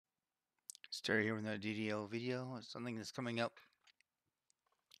Start here with another DDO video. Something that's coming up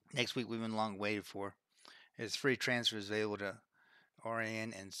next week we've been long waited for. It's free transfers available to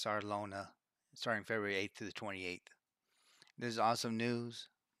Orien and Sarlona starting February 8th to the 28th. This is awesome news.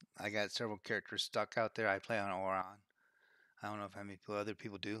 I got several characters stuck out there. I play on Orien. I don't know if how many other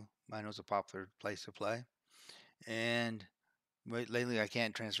people do. I know it's a popular place to play. And lately I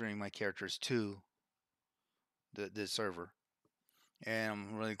can't transfer any of my characters to the server. And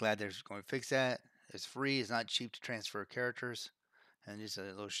I'm really glad they're going to fix that. It's free. It's not cheap to transfer characters. And just a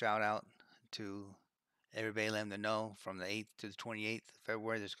little shout out to everybody, let them know from the 8th to the 28th of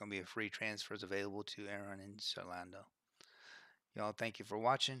February, there's going to be a free transfers available to Orien and Sarlona. Y'all, thank you for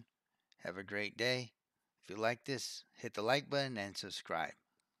watching. Have a great day. If you like this, hit the like button and subscribe.